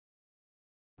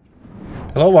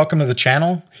Hello, welcome to the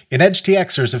channel. In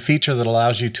EdgeTX, there's a feature that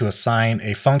allows you to assign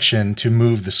a function to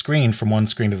move the screen from one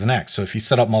screen to the next. So if you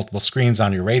set up multiple screens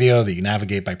on your radio that you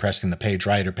navigate by pressing the page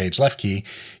right or page left key,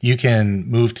 you can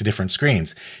move to different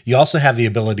screens. You also have the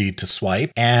ability to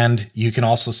swipe, and you can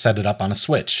also set it up on a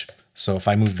switch. So if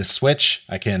I move the switch,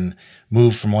 I can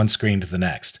move from one screen to the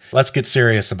next. Let's get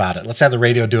serious about it. Let's have the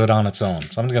radio do it on its own.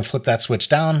 So I'm going to flip that switch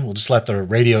down. We'll just let the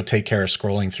radio take care of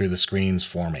scrolling through the screens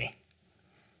for me.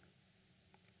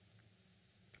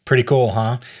 Pretty cool,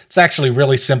 huh? It's actually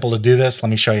really simple to do this. Let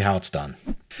me show you how it's done.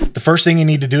 The first thing you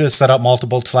need to do is set up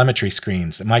multiple telemetry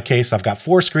screens. In my case, I've got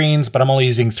 4 screens, but I'm only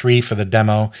using 3 for the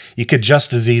demo. You could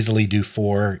just as easily do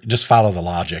 4, just follow the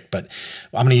logic, but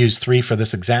I'm going to use 3 for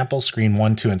this example, screen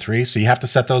 1, 2, and 3. So you have to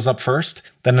set those up first.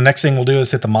 Then the next thing we'll do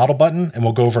is hit the model button, and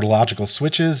we'll go over to logical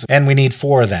switches, and we need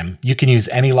 4 of them. You can use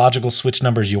any logical switch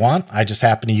numbers you want. I just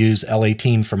happen to use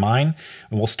L18 for mine,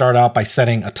 and we'll start out by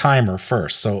setting a timer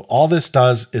first. So all this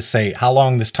does is say how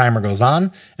long this timer goes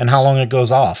on and how long it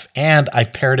goes off, and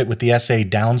I've paired it with the SA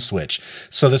down switch.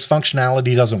 So this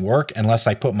functionality doesn't work unless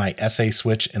I put my SA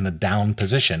switch in the down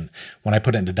position. When I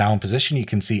put it into down position, you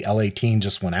can see L18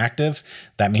 just went active.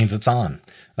 That means it's on.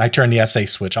 And I turn the SA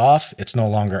switch off, it's no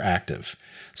longer active.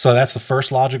 So that's the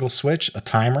first logical switch, a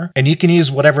timer, and you can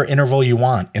use whatever interval you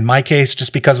want. In my case,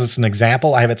 just because it's an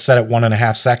example, I have it set at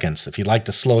 1.5 seconds. If you'd like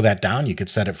to slow that down, you could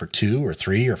set it for 2 or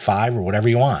 3 or 5 or whatever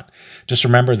you want. Just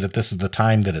remember that this is the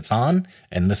time that it's on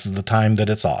and this is the time that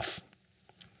it's off.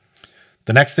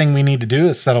 The next thing we need to do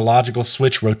is set a logical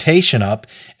switch rotation up,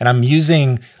 and I'm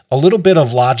using a little bit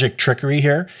of logic trickery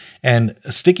here, and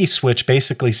a sticky switch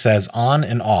basically says on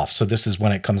and off. So this is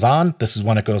when it comes on, this is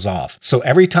when it goes off. So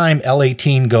every time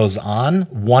L18 goes on,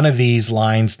 one of these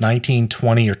lines, 19,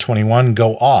 20, or 21,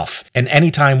 go off. And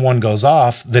anytime one goes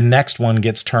off, the next one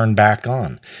gets turned back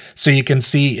on. So you can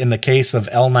see in the case of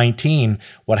L19,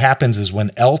 what happens is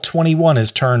when L21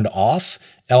 is turned off,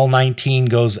 L19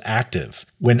 goes active.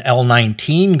 When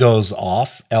L19 goes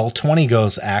off, L20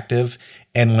 goes active.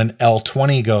 And when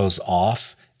L20 goes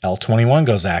off, L21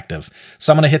 goes active.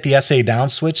 So I'm going to hit the SA down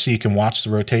switch so you can watch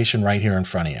the rotation right here in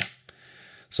front of you.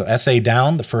 So SA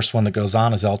down, the first one that goes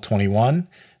on is L21.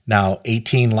 Now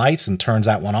 18 lights and turns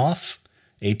that one off.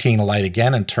 18 light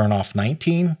again and turn off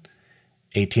 19.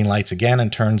 18 lights again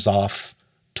and turns off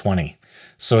 20.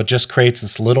 So it just creates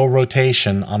this little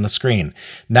rotation on the screen.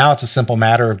 Now it's a simple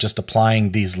matter of just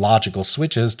applying these logical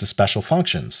switches to special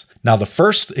functions. Now the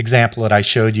first example that I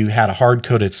showed you had a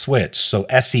hard-coded switch. So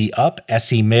SE up,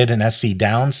 SE mid, and SE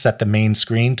down set the main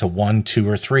screen to 1, 2,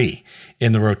 or 3.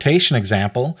 In the rotation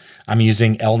example, I'm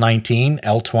using L19,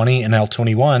 L20, and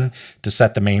L21 to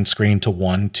set the main screen to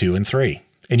 1, 2, and 3.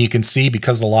 And you can see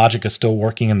because the logic is still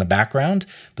working in the background,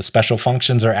 the special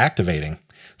functions are activating.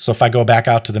 So if I go back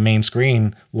out to the main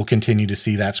screen, we'll continue to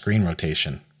see that screen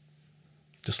rotation.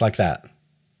 Just like that.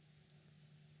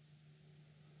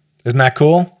 Isn't that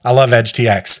cool? I love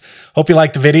EdgeTX. Hope you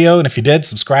liked the video, and if you did,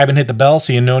 subscribe and hit the bell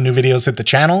so you know new videos hit the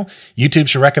channel. YouTube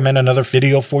should recommend another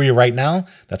video for you right now.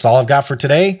 That's all I've got for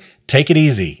today. Take it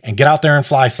easy and get out there and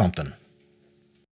fly something.